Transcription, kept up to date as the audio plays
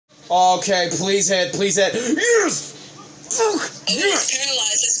Okay, please hit, please hit. Yes! Fuck! Oh, he's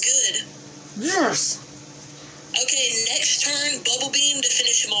paralyzed. That's good. Yes! Okay, next turn, Bubble Beam to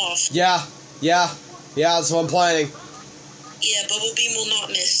finish him off. Yeah, that's what I'm planning. Yeah, Bubble Beam will not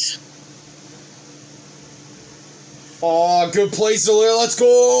miss. Oh, good play, Zalir, let's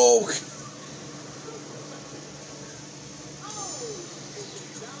go!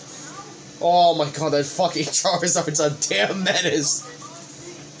 Oh my god, that fucking Charizard's a damn menace.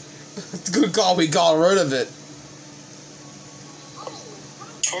 Good God, we got rid of it.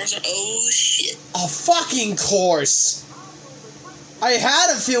 Charizard, oh shit. A fucking course. I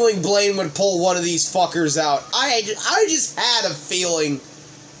had a feeling Blaine would pull one of these fuckers out. I just had a feeling.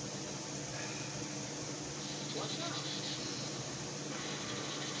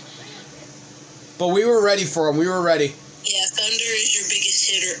 But we were ready for him. We were ready. Yeah, Thunder is your biggest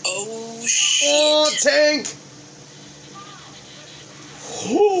hitter. Oh, shit. Oh, tank.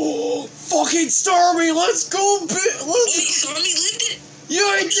 Oh, fucking Starmie. Let's go. Wait, Stormy lived it? Yeah,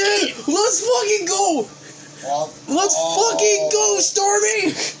 I did. Let's fucking go. Let's fucking go,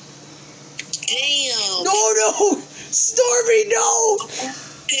 Starmie. Damn. No. Starmie, no.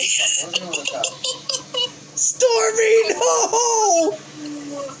 Stormy, no!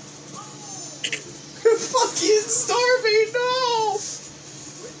 Fucking Stormy, no!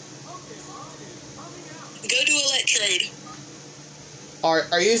 Go to Electrode.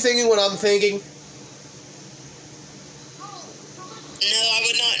 Are you thinking what I'm thinking? No, I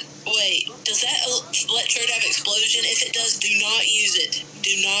would not. Wait, does that Electrode have Explosion? If it does, do not use it.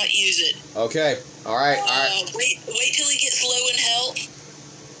 Do not use it. Okay, alright. Wait till he gets low in health,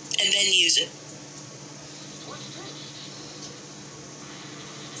 and then use it.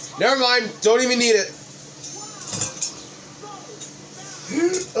 Never mind, don't even need it.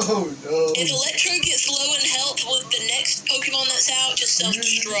 Oh no. If Electrode gets low in health with the next Pokemon that's out, just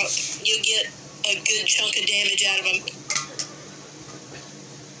self-destruct. You'll get a good chunk of damage out of him.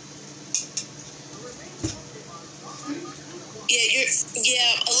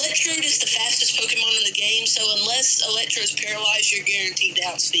 Yeah, Electrode is the fastest Pokemon in the game, so unless Electrode's paralyzed, you're guaranteed to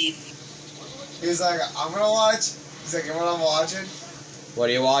outspeed. He's like, I'm gonna watch. He's like, you know what I'm watching? What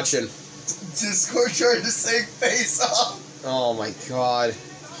are you watching? Discord trying to sing Face Off. Oh my god. Or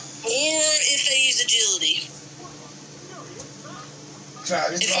if they use Agility.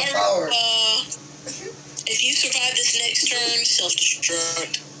 Travis on power. If you survive this next turn,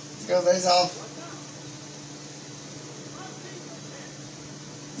 self-destruct. Go Face Off.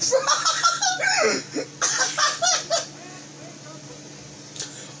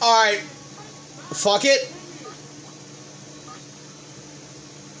 Alright. Fuck it.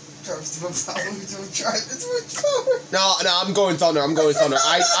 No, I'm going Thunder. I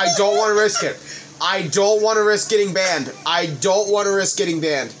don't want to risk it. I don't want to risk getting banned.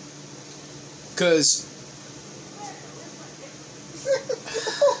 Because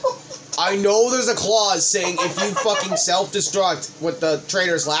I know there's a clause saying if you fucking self-destruct with the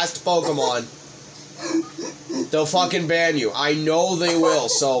trainer's last Pokemon, they'll fucking ban you. I know they will,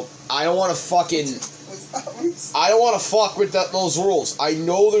 so I don't want to fuck with those rules. I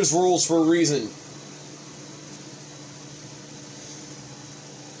know there's rules for a reason.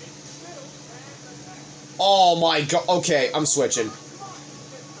 Oh my god. Okay, I'm switching.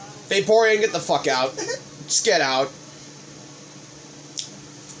 Vaporeon, get the fuck out. Just get out.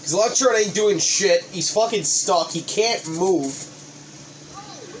 Because Electrode ain't doing shit. He's fucking stuck. He can't move.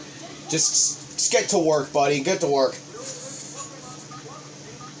 Just get to work, buddy. Get to work.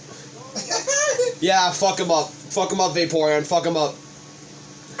 Yeah, fuck him up. Fuck him up, Vaporeon. Fuck him up.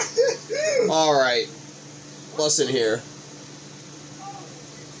 Alright. Listen here.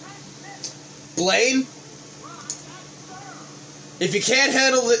 Blaine? If you can't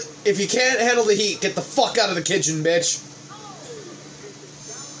handle the heat, get the fuck out of the kitchen, bitch.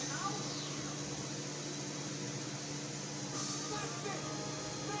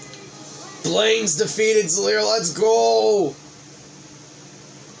 Blaine's defeated Zalir, let's go!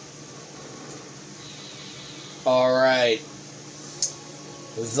 Alright.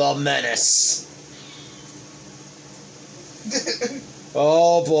 The Menace.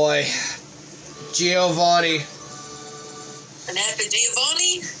 Oh boy. Giovanni. And after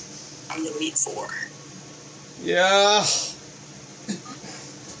Giovanni, I'm the Elite Four. Yeah.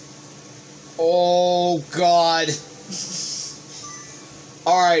 Oh god.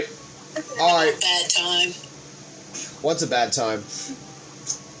 Alright. Alright. Bad time. What's a bad time?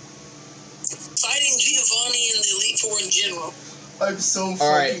 Fighting Giovanni and the Elite Four in general. I'm so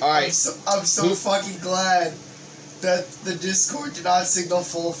fucking I'm so fucking glad that the Discord did not signal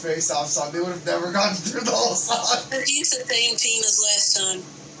full face-off song. They would have never gotten through the whole song. Use the same team as last time.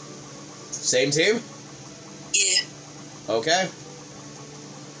 Same team? Yeah. Okay.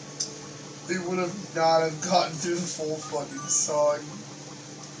 They would have not have gotten through the full fucking song.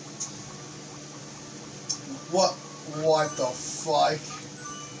 What the fuck?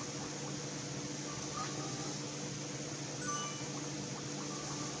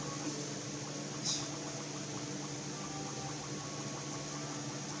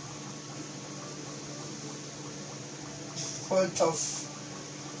 What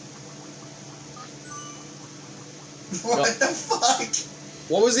the fuck?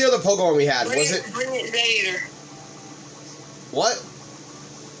 What was the other Pokemon we had? Was it... Bring it later. What?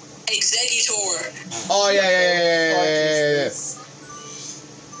 Executor. Oh, yeah.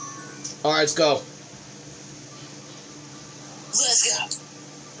 Alright, let's go. Let's go.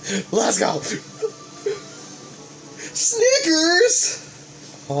 Let's go! Snickers!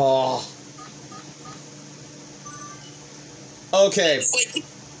 Oh. Okay. Wait.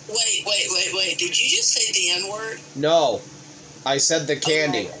 Did you just say the N-word? No. I said the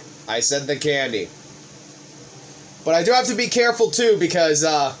candy. Okay. I said the candy. But I do have to be careful too because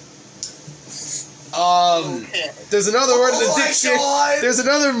there's another word in the dictionary. There's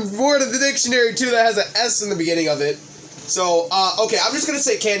another word in the dictionary too that has an S in the beginning of it. So, okay, I'm just gonna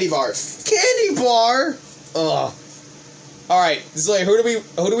say candy bar. Candy bar. Ugh. All right, Zlay, who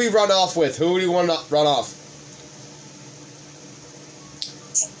do we run off with? Who do you want to run off?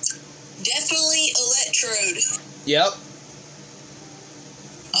 Definitely Electrode. Yep.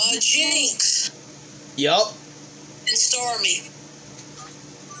 Jinx. Yep. And Starmie.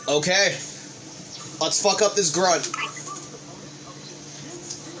 Okay. Let's fuck up this grunt.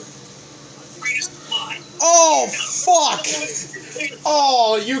 Oh, fuck!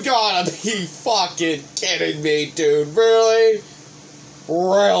 Oh, you gotta be fucking kidding me, dude. Really?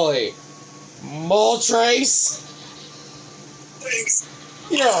 Really? Moltres? Thanks.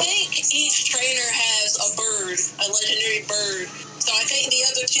 Yeah. I think each trainer has a bird, a legendary bird. So I think the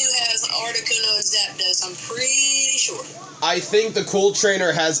other two has Articuno and Zapdos. I'm pretty sure. I think the cool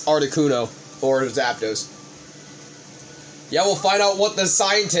trainer has Articuno or Zapdos. Yeah, we'll find out what the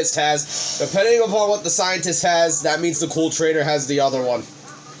scientist has. Depending upon what the scientist has, that means the cool trainer has the other one.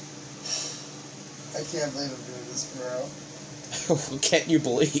 I can't believe I'm doing this, bro. Can't you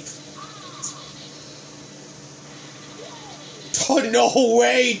believe? Oh, no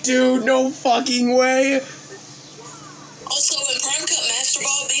way, dude. No fucking way. Also, in Prime Cup Master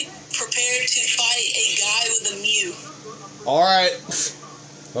Ball, be prepared to fight a guy with a Mew. Alright.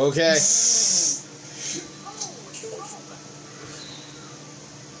 Okay.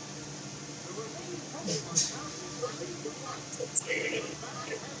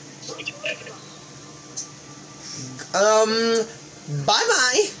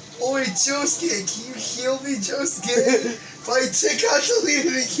 Bye-bye. Oi, Josuke, can you heal me, Josuke? My tick got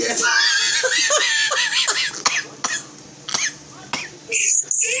deleted again.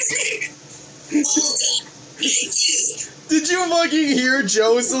 Did you fucking hear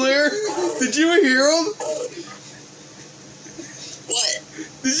Joe Slayer? Did you hear him? What?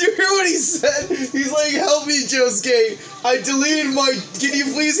 Did you hear what he said? He's like, help me, Josuke. I deleted my... Can you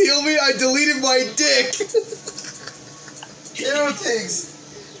please heal me? I deleted my dick. Arrow things.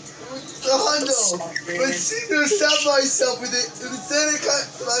 The hundo. But see, to stop myself with it. Instead,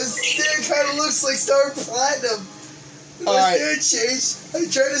 my stare kind of looks like Star Platinum. My stare changed. I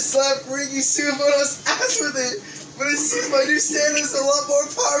tried to slap Ringy Sumono's ass with it. But it seems my new stand has a lot more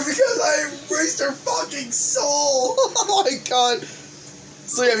power because I embraced her fucking soul. Oh my god.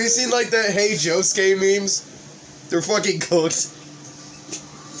 So have you seen like the Hey Josuke memes? They're fucking cooked.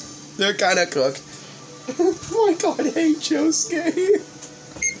 They're kind of cooked. Oh my god, Hey Josuke.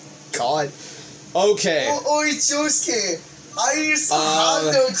 God. Okay. Oi, Josuke. I used the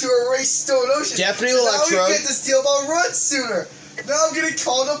Hondo to erase Stone Ocean. Definitely so Electrode. now we get to steal my run sooner. Now I'm getting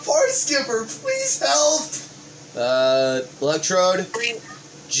called a part skipper. Please help. Electrode. Bring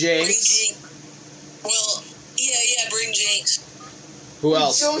Jinx. Well, yeah, bring Jinx. Who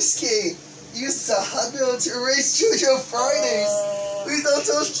else? Josuke used the Hondo to erase JoJo Fridays. Please don't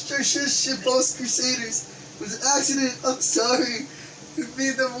tell shitpost Crusaders. It was an accident. I'm sorry. It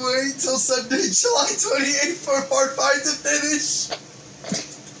made them wait till Sunday, July 28th for part 5 to finish.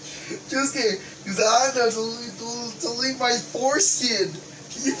 Josuke, use the Hondo to leave my foreskin.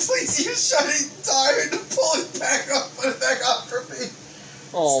 Can you please use Shining Tire to pull it back up, put it back up for me?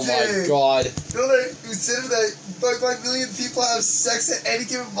 Oh my god. You know that consider that 5 million people have sex at any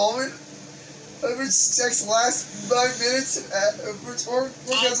given moment? Average sex lasts 9 minutes and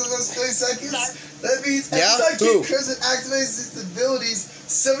orgasm lasts 30 seconds. That means every time King Crimson activates its abilities,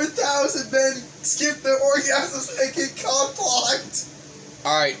 7,000 men skip their orgasms and get cock blocked.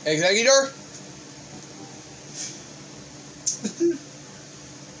 Alright, Executor?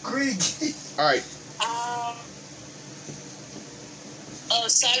 Greek. Alright.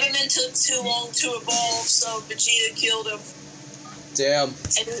 Cyberman took too long to evolve, so Vegeta killed him. Damn.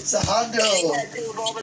 It's a Hondo. And he had to evolve